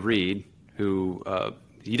fired Andy Reid, who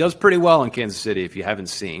he does pretty well in Kansas City if you haven't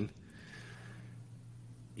seen.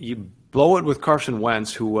 You blow it with Carson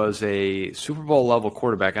Wentz, who was a Super Bowl level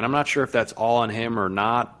quarterback, and I'm not sure if that's all on him or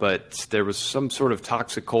not, but there was some sort of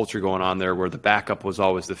toxic culture going on there where the backup was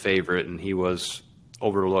always the favorite, and he was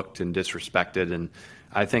overlooked and disrespected. And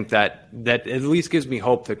I think that at least gives me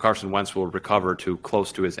hope that Carson Wentz will recover to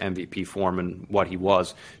close to his MVP form and what he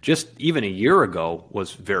was. Just even a year ago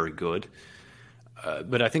was very good.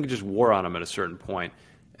 But I think it just wore on him at a certain point.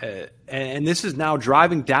 And this is now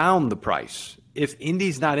driving down the price. If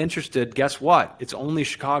Indy's not interested, guess what? It's only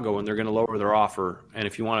Chicago, and they're going to lower their offer. And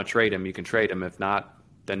if you want to trade him, you can trade him. If not,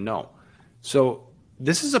 then no. So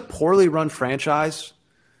this is a poorly run franchise.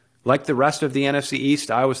 Like the rest of the NFC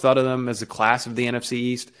East, I always thought of them as a class of the NFC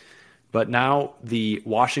East. But now the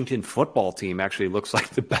Washington football team actually looks like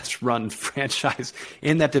the best run franchise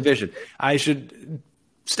in that division. I should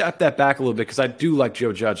step that back a little bit because I do like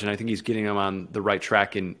Joe Judge, and I think he's getting them on the right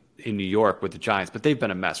track in New York with the Giants. But they've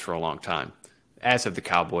been a mess for a long time, as have the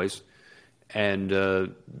Cowboys. And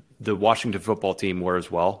the Washington football team were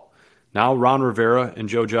as well. Now Ron Rivera and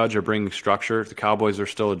Joe Judge are bringing structure. The Cowboys are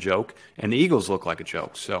still a joke, and the Eagles look like a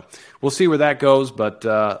joke. So we'll see where that goes, but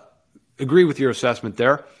agree with your assessment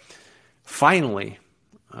there. Finally,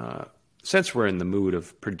 since we're in the mood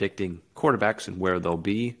of predicting quarterbacks and where they'll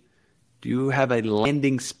be, do you have a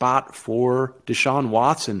landing spot for Deshaun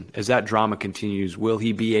Watson as that drama continues? Will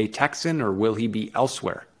he be a Texan or will he be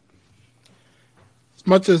elsewhere? As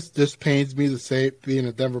much as this pains me to say, being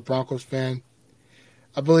a Denver Broncos fan,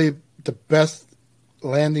 I believe the best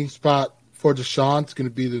landing spot for Deshaun is going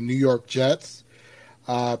to be the New York Jets.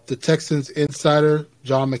 The Texans insider,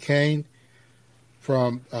 John McCain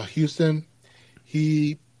from Houston,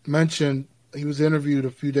 he mentioned, he was interviewed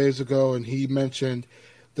a few days ago, and he mentioned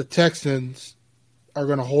the Texans are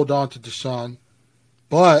going to hold on to Deshaun,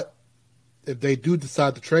 but if they do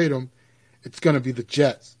decide to trade him, it's going to be the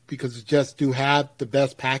Jets because the Jets do have the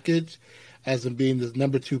best package, as in being the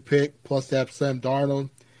number 2 pick, plus they have Sam Darnold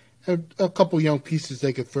and a couple young pieces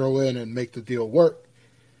they could throw in and make the deal work.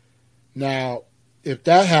 Now, if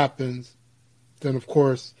that happens, then of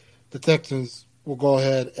course the Texans will go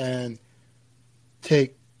ahead and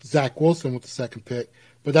take Zach Wilson with the 2nd pick,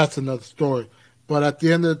 but that's another story. But at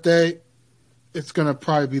the end of the day, it's going to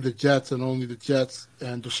probably be the Jets and only the Jets.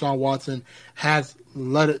 And Deshaun Watson has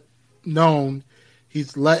let it known.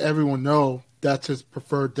 He's let everyone know that's his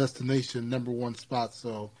preferred destination, number 1 spot.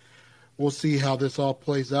 So we'll see how this all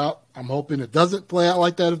plays out. I'm hoping it doesn't play out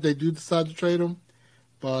like that if they do decide to trade him.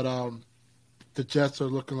 But the Jets are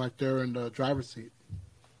looking like they're in the driver's seat.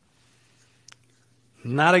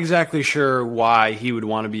 Not exactly sure why he would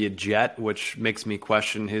want to be a Jet, which makes me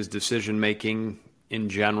question his decision-making in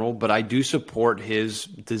general, but I do support his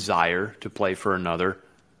desire to play for another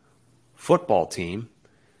football team.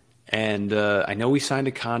 And I know he signed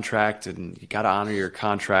a contract, and you got to honor your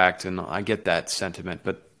contract, and I get that sentiment,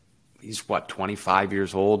 but he's, 25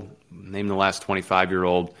 years old? Name the last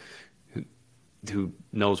 25-year-old who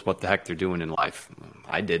knows what the heck they're doing in life.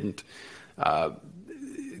 I didn't.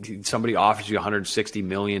 Somebody offers you $160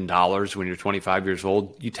 million when you're 25 years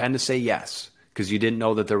old, you tend to say yes because you didn't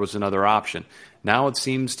know that there was another option. Now it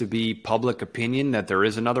seems to be public opinion that there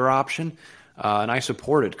is another option, and I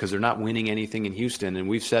support it because they're not winning anything in Houston, and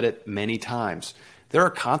we've said it many times. There are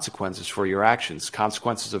consequences for your actions,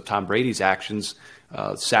 consequences of Tom Brady's actions,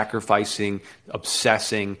 sacrificing,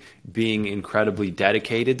 obsessing, being incredibly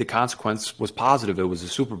dedicated. The consequence was positive. It was a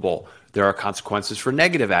Super Bowl. There are consequences for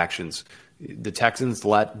negative actions. The Texans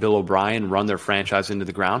let Bill O'Brien run their franchise into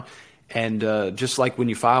the ground. And just like when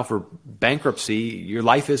you file for bankruptcy, your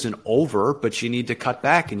life isn't over, but you need to cut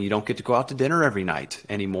back and you don't get to go out to dinner every night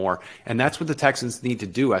anymore. And that's what the Texans need to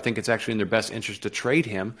do. I think it's actually in their best interest to trade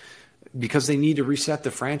him because they need to reset the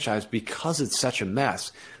franchise because it's such a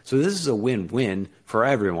mess. So this is a win-win for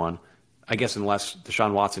everyone. I guess unless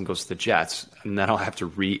Deshaun Watson goes to the Jets, and then I'll have to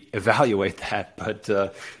reevaluate that.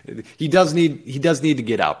 But he does need to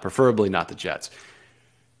get out, preferably not the Jets.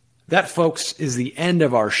 That, folks, is the end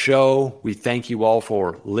of our show. We thank you all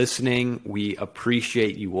for listening. We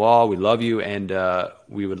appreciate you all. We love you, and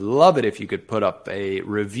we would love it if you could put up a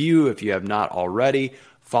review if you have not already.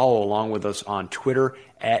 Follow along with us on Twitter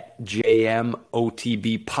at JMOTBpod,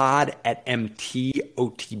 at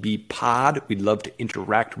MTOTBpod. We'd love to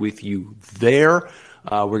interact with you there.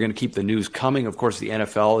 We're going to keep the news coming. Of course, the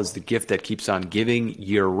NFL is the gift that keeps on giving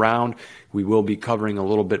year-round. We will be covering a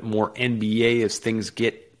little bit more NBA as things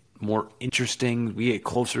get more interesting. We get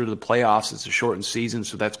closer to the playoffs. It's a shortened season,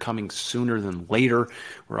 so that's coming sooner than later.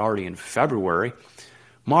 We're already in February.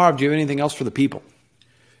 Marv, do you have anything else for the people?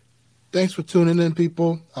 Thanks for tuning in,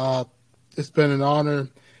 people. It's been an honor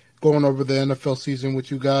going over the NFL season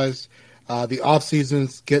with you guys. The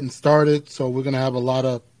off-season's getting started, so we're going to have a lot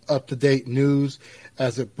of up-to-date news.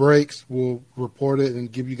 As it breaks, we'll report it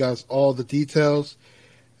and give you guys all the details.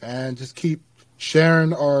 And just keep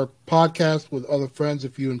sharing our podcast with other friends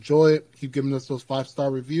if you enjoy it. Keep giving us those 5-star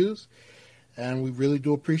reviews. And we really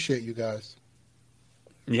do appreciate you guys.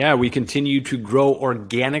 Yeah, we continue to grow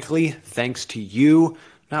organically thanks to you.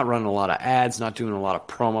 Not running a lot of ads, not doing a lot of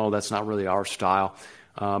promo. That's not really our style.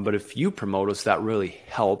 But if you promote us, that really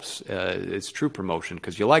helps. It's true promotion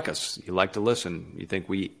because you like us. You like to listen. You think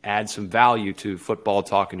we add some value to football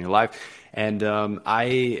talk in your life. And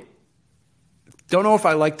I don't know if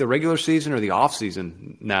I like the regular season or the off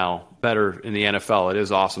season now better in the NFL. It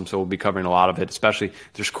is awesome, so we'll be covering a lot of it. Especially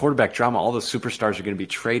there's quarterback drama. All the superstars are going to be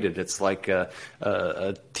traded. It's like a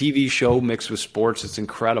TV show mixed with sports. It's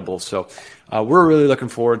incredible. So we're really looking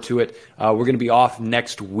forward to it. We're going to be off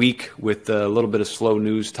next week with a little bit of slow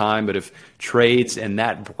news time, but if trades and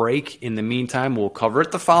that break in the meantime, we'll cover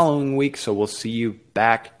it the following week. So we'll see you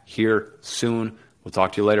back here soon. We'll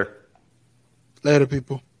talk to you later. Later,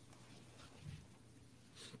 people.